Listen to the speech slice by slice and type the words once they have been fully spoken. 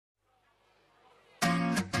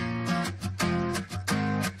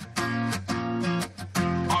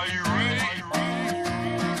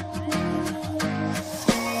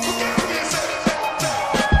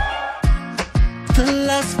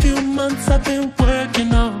months I've been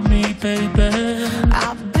working on me, baby.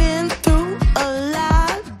 I've been through a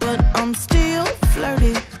lot, but I'm still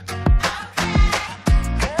flirty.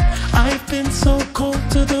 I've been so cold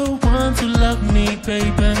to the ones who love me,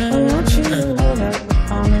 baby. I want you to know that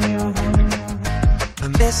I'm in your home. I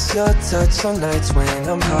miss your touch on nights when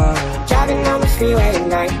I'm hard. Driving on the freeway at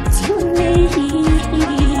night, it's you and me.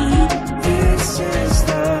 This is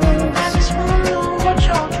love. I just wanna know what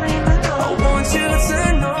you're dreaming I of. want you to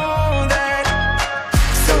know that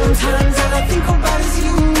Sometimes all I think about is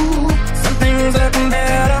you. something's looking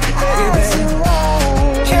better, baby.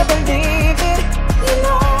 Can't believe it. You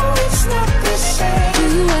know it's not the same. Do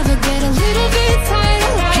you ever get a little bit tired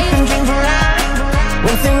of Keep life? dreaming right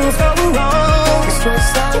when things go wrong. It's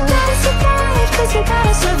stressed out. You gotta survive, 'cause you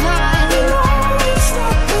gotta survive. You know it's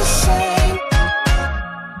not the same.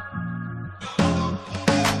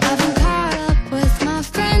 I've been caught up with my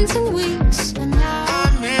friends in weeks, and now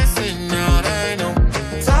I'm missing out, I know.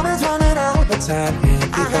 Time is running out, but time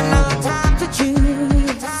can't be found. Time to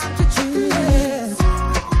choose,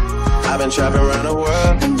 I've been traveling around the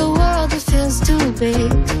world. in the world it feels too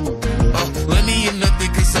big. Let me in nothing,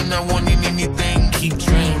 'cause I'm not wanting anything. Keep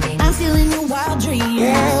dreaming. I'm feeling your wild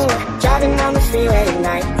dreams. Driving down the freeway at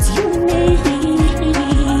night, it's you and me.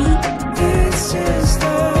 This is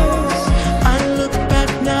love. I look back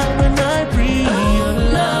now and I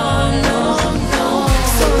realize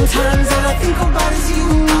Sometimes all I think about is you.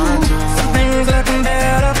 Something's looking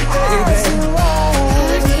better, baby.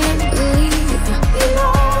 I can't believe. You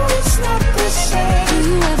know it's not the same. Do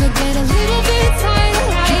you ever get a little bit tired of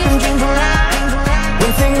life? Dreaming right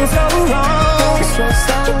when things go wrong. It's stressed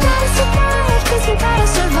out. You gotta survive, 'cause you gotta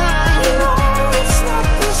survive. You know it's not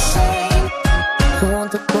the same. I want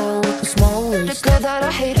the girl with the small The waist girl that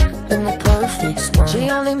I hate, and the perfect smile. she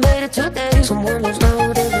only made it 2 days. Someone who's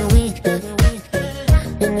out every weekend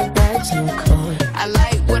in the bedroom car. I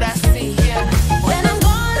like what I see here. When I'm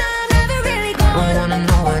gone, I'm never really I gone. wanna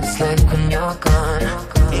know what it's like when you're gone.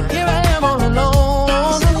 and here I am all alone.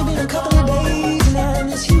 It's only been a couple of days and I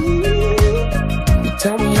miss you. You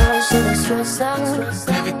tell me I shouldn't stress out.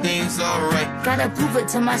 Everything's alright, Gotta prove it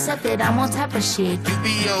to myself that I'm on top of shit. you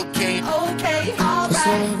be okay. Okay, It's not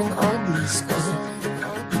alright. even ugly stuff.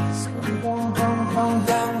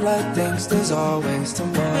 Down like things, there's always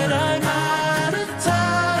And tomorrow. I'm out of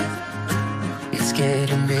time. It's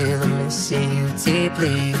getting real, I'm missing you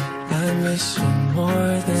deeply. I miss you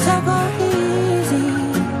more than So go easy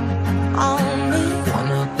on me.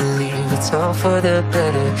 wanna believe it's all for the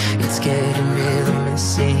better. It's getting real, I'm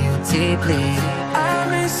missing you deeply. I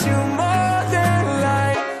miss you more than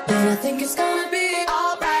life. And I think it's gonna be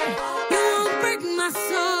alright. You won't break my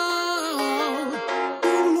soul.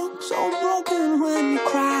 You look so broken when you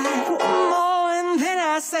cry. More and then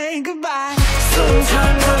I say goodbye.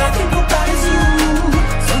 Sometimes all I think about is you.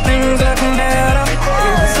 Something's looking better,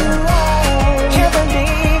 baby. Can't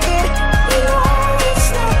believe it. You know it's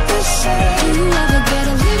not the Do same. you ever get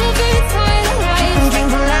a little bit tired of life?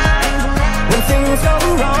 Dreaming right when things go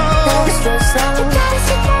wrong. Stress out. You gotta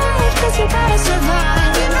survive, 'cause you gotta survive.